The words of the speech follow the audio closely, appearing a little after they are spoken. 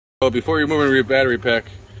So before you move into your battery pack,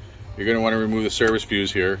 you're going to want to remove the service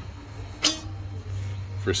fuse here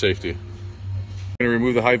for safety. You're going to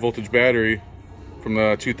remove the high voltage battery from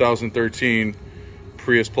the 2013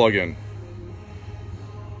 Prius plug-in.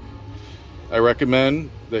 I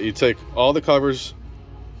recommend that you take all the covers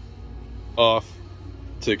off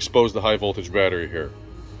to expose the high voltage battery here.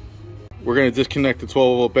 We're going to disconnect the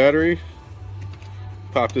 12-volt battery,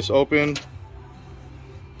 pop this open,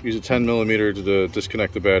 use a 10mm to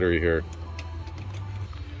disconnect the battery here.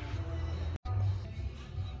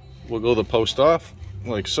 We'll go the post off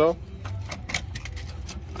like so,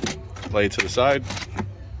 lay it to the side,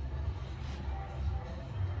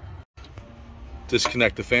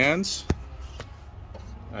 disconnect the fans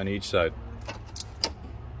on each side.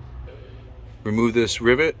 Remove this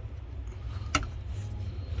rivet.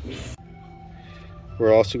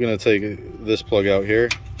 We're also going to take this plug out here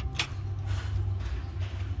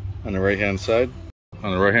on the right hand side.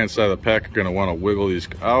 On the right hand side of the pack, you're going to want to wiggle these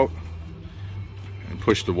out and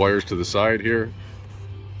push the wires to the side here.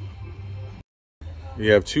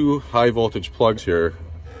 You have two high voltage plugs here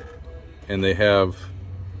and they have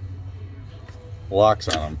locks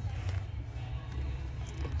on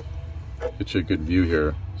them. Get you a good view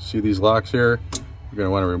here. See these locks here? You're going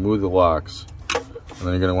to want to remove the locks, and then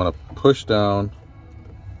you're going to want to push down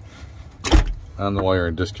on the wire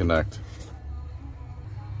and disconnect.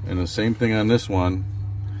 And the same thing on this one.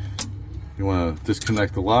 You want to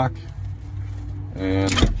disconnect the lock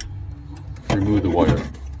and remove the wire.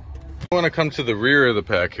 You want to come to the rear of the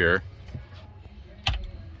pack here,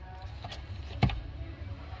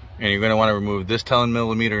 and you're going to want to remove this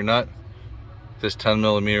 10mm nut, this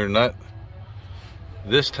 10mm nut,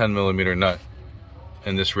 this 10mm nut,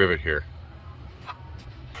 and this rivet here.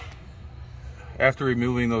 After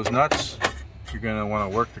removing those nuts, you're going to want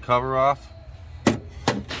to work the cover off,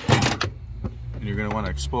 and you're going to want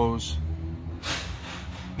to expose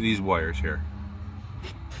these wires here.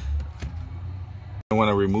 I want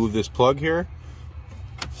to remove this plug here,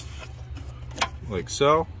 like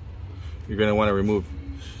so. You're going to want to remove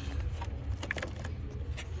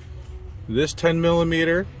this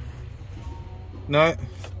 10mm nut,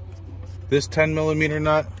 this 10mm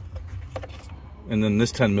nut, and then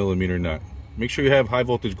this 10mm nut. Make sure you have high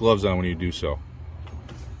voltage gloves on when you do so.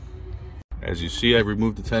 As you see, I've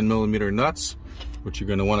removed the 10mm nuts. What you're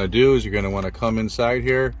going to want to do is you're going to want to come inside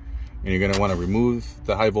here, and you're going to want to remove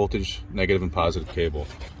the high voltage negative and positive cable,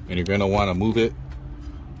 and you're going to want to move it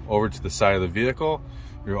over to the side of the vehicle.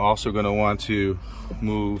 You're also going to want to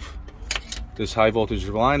move this high voltage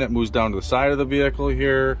line that moves down to the side of the vehicle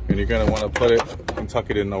here, and you're going to want to put it and tuck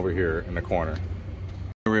it in over here in the corner.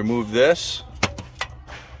 Remove this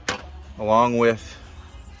along with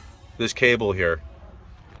this cable here.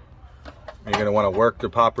 You're going to want to work the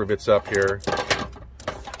pop rivets up here.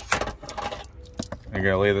 You're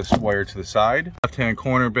going to lay this wire to the side. Left hand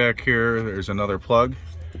corner back here, there's another plug.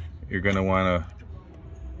 You're going to want to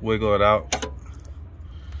wiggle it out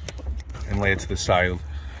and lay it to the side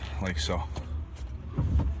like so.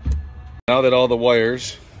 Now that all the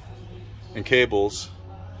wires and cables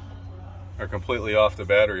are completely off the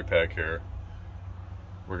battery pack here,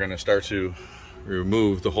 we're going to start to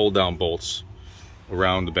remove the hold down bolts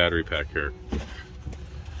around the battery pack here.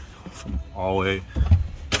 All the way.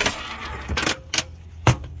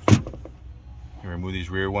 You remove these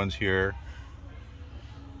rear ones here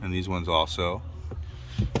and these ones also.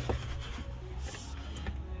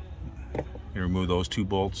 You remove those two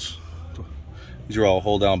bolts. These are all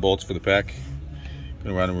hold down bolts for the pack. I'm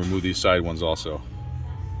going to run and remove these side ones also.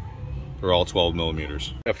 They're all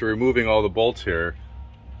 12mm. After removing all the bolts here,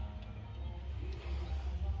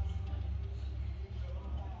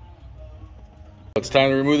 it's time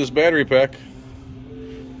to remove this battery pack.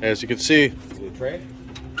 As you can see,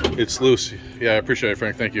 it's loose. Yeah, I appreciate it,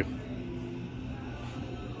 Frank. Thank you.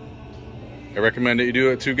 I recommend that you do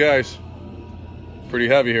it 2 guys. Pretty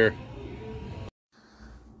heavy here.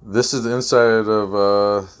 This is the inside of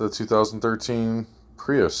the 2013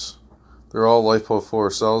 Prius. They're all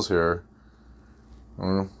LiFePO4 cells here.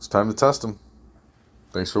 It's time to test them.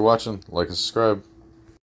 Thanks for watching. Like and subscribe.